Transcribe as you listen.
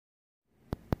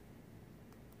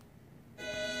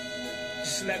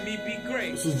Just let me be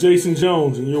great. This is Jason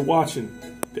Jones, and you're watching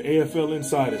the AFL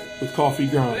Insider with Coffee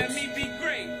Grimes. Let me be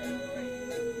great.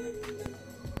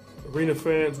 Arena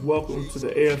fans, welcome to the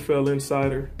AFL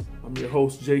Insider. I'm your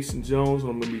host, Jason Jones, and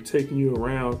I'm going to be taking you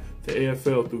around the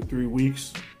AFL through 3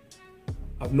 weeks.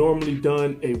 I've normally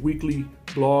done a weekly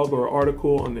blog or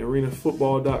article on the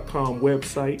arenafootball.com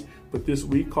website, but this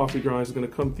week, Coffee Grimes is going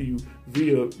to come to you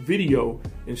via video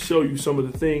and show you some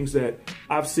of the things that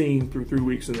I've seen through 3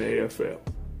 weeks in the AFL.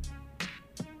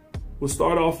 We'll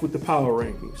start off with the power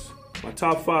rankings. My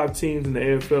top 5 teams in the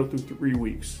AFL through 3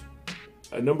 weeks.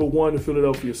 At number 1, the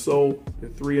Philadelphia Soul. They're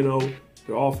 3-0.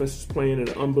 Their offense is playing at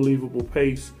an unbelievable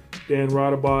pace. Dan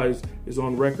Radabaugh is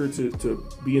on record to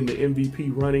be in the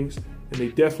MVP runnings, and they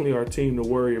definitely are a team to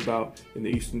worry about in the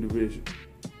Eastern Division.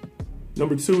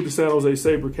 Number 2, the San Jose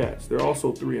SaberCats. They're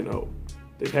also 3-0.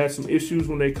 They've had some issues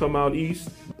when they come out east.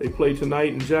 They play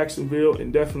tonight in Jacksonville,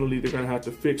 and definitely they're going to have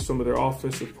to fix some of their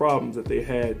offensive problems that they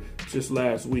had just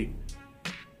last week.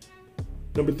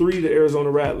 Number 3, the Arizona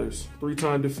Rattlers,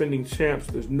 3-time defending champs.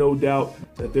 There's no doubt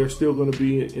that they're still going to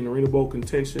be in Arena Bowl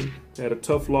contention. They had a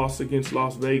tough loss against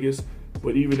Las Vegas,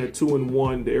 but even at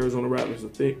 2-1, the Arizona Rattlers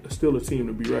are still a team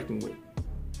to be reckoned with.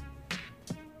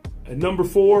 At number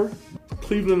 4,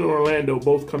 Cleveland and Orlando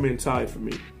both come in tied for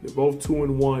me. They're both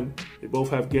 2-1. They both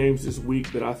have games this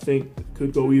week that I think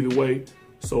could go either way.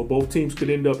 So both teams could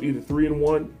end up either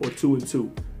 3-1 or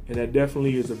 2-2. And that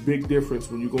definitely is a big difference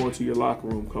when you go into your locker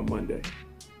room come Monday.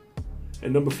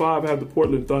 And number 5, I have the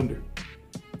Portland Thunder.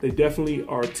 They definitely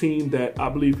are a team that I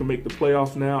believe can make the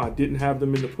playoffs now. I didn't have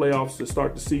them in the playoffs to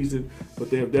start the season, but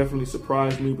they have definitely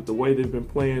surprised me with the way they've been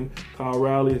playing. Kyle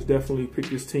Riley has definitely picked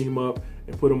his team up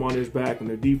and put them on his back, and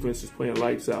their defense is playing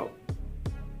lights out.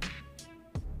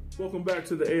 Welcome back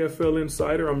to the AFL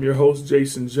Insider. I'm your host,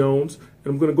 Jason Jones,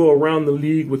 and I'm going to go around the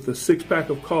league with a 6-pack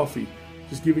of coffee,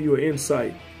 just giving you an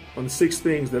insight on the 6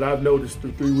 things that I've noticed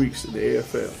through 3 weeks in the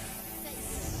AFL.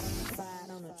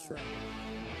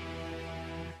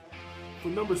 For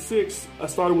number 6, I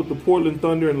started with the Portland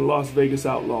Thunder and the Las Vegas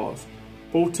Outlaws.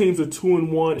 Both teams are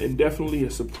 2-1 and definitely a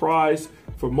surprise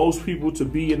for most people to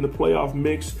be in the playoff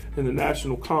mix in the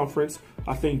National Conference.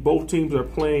 I think both teams are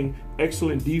playing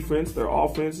excellent defense. Their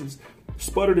offense is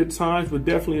sputtered at times, but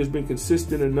definitely has been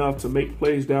consistent enough to make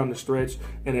plays down the stretch.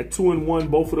 And at 2-1,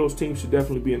 both of those teams should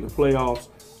definitely be in the playoffs.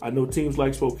 I know teams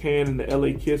like Spokane and the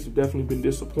LA Kiss have definitely been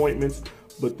disappointments,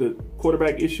 but the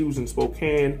quarterback issues in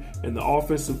Spokane and the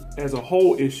offensive as a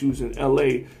whole issues in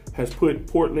LA has put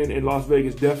Portland and Las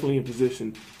Vegas definitely in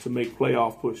position to make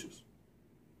playoff pushes.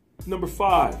 Number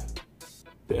 5,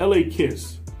 the LA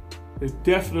Kiss. They've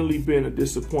definitely been a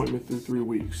disappointment through 3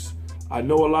 weeks. I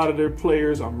know a lot of their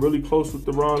players. I'm really close with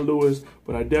Deron Lewis,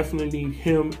 but I definitely need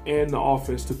him and the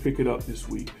offense to pick it up this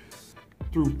week.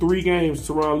 Through 3 games,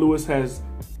 Deron Lewis has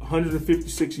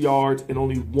 156 yards and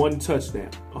only 1 touchdown.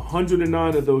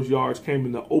 109 of those yards came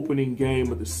in the opening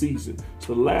game of the season.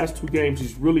 So the last 2 games,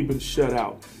 he's really been shut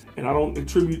out. And I don't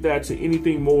attribute that to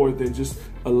anything more than just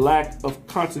a lack of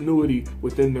continuity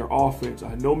within their offense.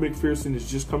 I know McPherson is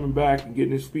just coming back and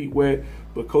getting his feet wet,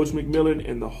 but Coach McMillan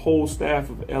and the whole staff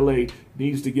of LA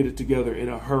needs to get it together in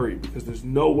a hurry, because there's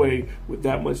no way with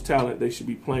that much talent they should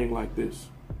be playing like this.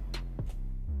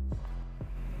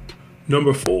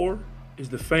 Number 4 is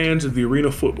the fans of the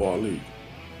Arena Football League.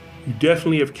 You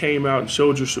definitely have came out and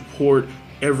showed your support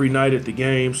every night at the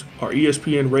games. Our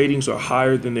ESPN ratings are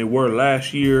higher than they were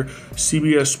last year.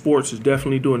 CBS Sports is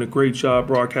definitely doing a great job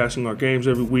broadcasting our games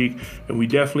every week, and we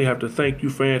definitely have to thank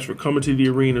you fans for coming to the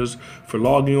arenas, for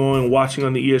logging on and watching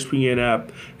on the ESPN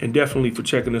app, and definitely for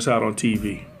checking us out on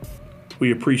TV.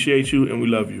 We appreciate you and we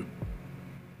love you.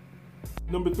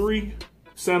 Number 3,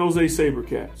 San Jose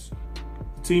SaberCats.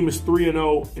 The team is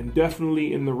 3-0 and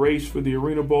definitely in the race for the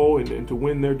Arena Bowl and to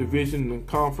win their division and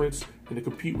conference and to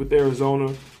compete with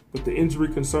Arizona. But the injury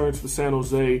concerns for San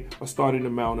Jose are starting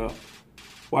to mount up.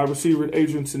 Wide receiver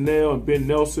Adrian Tennell and Ben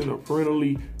Nelson are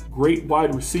perennially great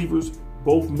wide receivers.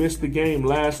 Both missed the game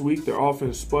last week. Their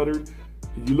offense sputtered.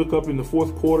 You look up in the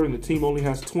 4th quarter and the team only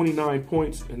has 29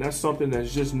 points, and that's something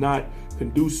that's just not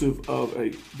conducive of a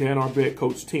Dan Arbette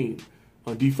coach team.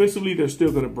 Defensively, they're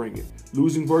still going to bring it.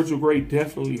 Losing Virgil Gray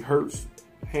definitely hurts.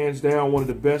 Hands down, one of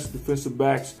the best defensive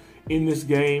backs in this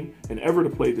game and ever to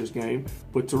play this game.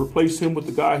 But to replace him with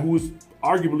the guy who is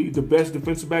arguably the best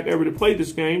defensive back ever to play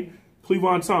this game,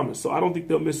 Cleavon Thomas. So I don't think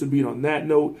they'll miss a beat on that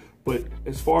note. But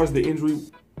as far as the injury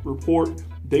report,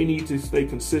 they need to stay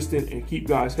consistent and keep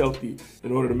guys healthy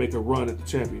in order to make a run at the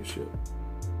championship.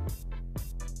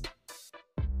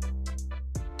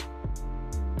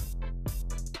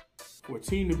 For a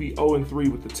team to be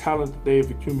 0-3 with the talent that they have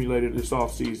accumulated this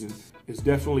offseason is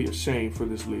definitely a shame for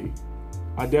this league.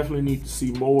 I definitely need to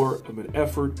see more of an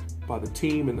effort by the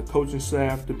team and the coaching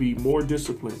staff to be more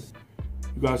disciplined.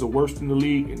 You guys are worst in the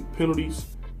league in penalties.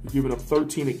 You're giving up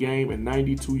 13 a game and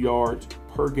 92 yards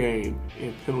per game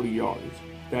in penalty yardage.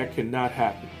 That cannot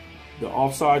happen. The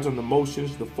offsides on the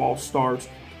motions, the false starts,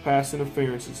 the pass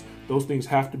interferences, those things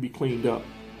have to be cleaned up.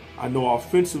 I know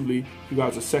offensively, you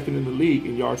guys are second in the league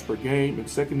in yards per game and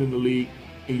second in the league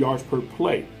in yards per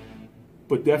play.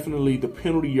 But definitely the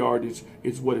penalty yardage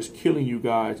is what is killing you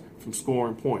guys from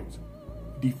scoring points.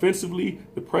 Defensively,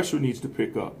 the pressure needs to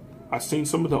pick up. I've seen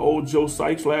some of the old Joe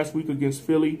Sykes last week against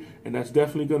Philly, and that's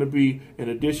definitely going to be an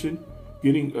addition.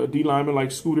 Getting a D lineman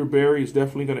like Scooter Berry is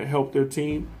definitely going to help their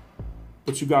team.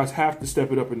 But you guys have to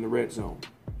step it up in the red zone.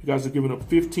 You guys are giving up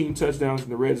 15 touchdowns in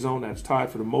the red zone. That's tied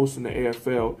for the most in the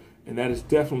AFL. And that is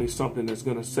definitely something that's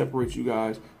going to separate you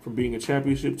guys from being a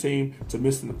championship team to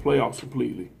missing the playoffs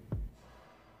completely.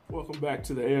 Welcome back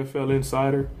to the AFL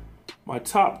Insider. My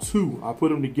top two, I put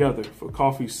them together for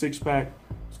Coffee's six-pack.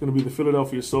 It's going to be the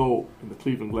Philadelphia Soul and the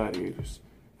Cleveland Gladiators.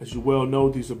 As you well know,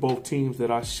 these are both teams that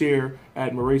I share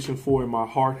admiration for in my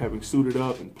heart, having suited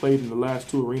up and played in the last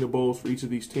two Arena Bowls for each of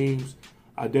these teams.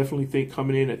 I definitely think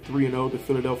coming in at 3-0, the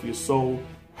Philadelphia Soul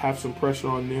have some pressure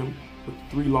on them. With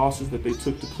the 3 losses that they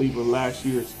took to Cleveland last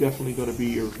year, it's definitely going to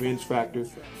be a revenge factor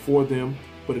for them.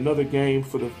 But another game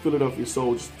for the Philadelphia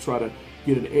Soul just to try to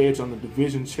get an edge on the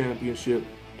division championship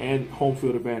and home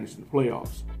field advantage in the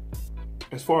playoffs.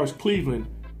 As far as Cleveland,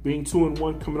 being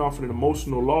 2-1 coming off an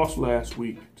emotional loss last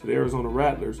week to the Arizona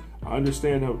Rattlers, I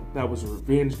understand that was a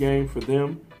revenge game for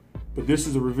them, but this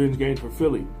is a revenge game for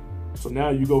Philly. So now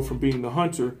you go from being the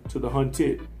hunter to the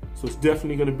hunted. So it's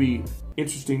definitely going to be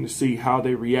interesting to see how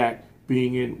they react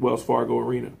being in Wells Fargo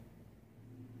Arena.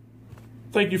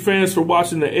 Thank you, fans, for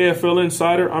watching the AFL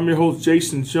Insider. I'm your host,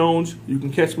 Jason Jones. You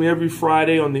can catch me every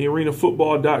Friday on the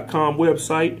arenafootball.com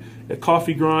website, at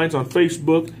Coffee Grinds on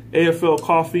Facebook, AFL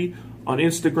Coffee on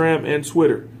Instagram and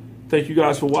Twitter. Thank you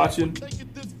guys for watching.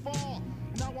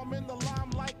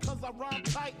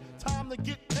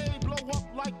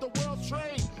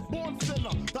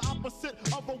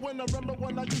 Remember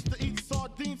when I used to eat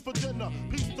sardines for dinner?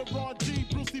 Peace to Ron G,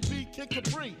 Brucey B, Kid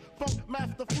Capri, Funk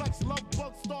Master Flex, Love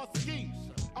Bug, Star Ski.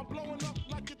 I'm blowing up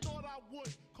like you thought I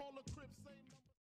would.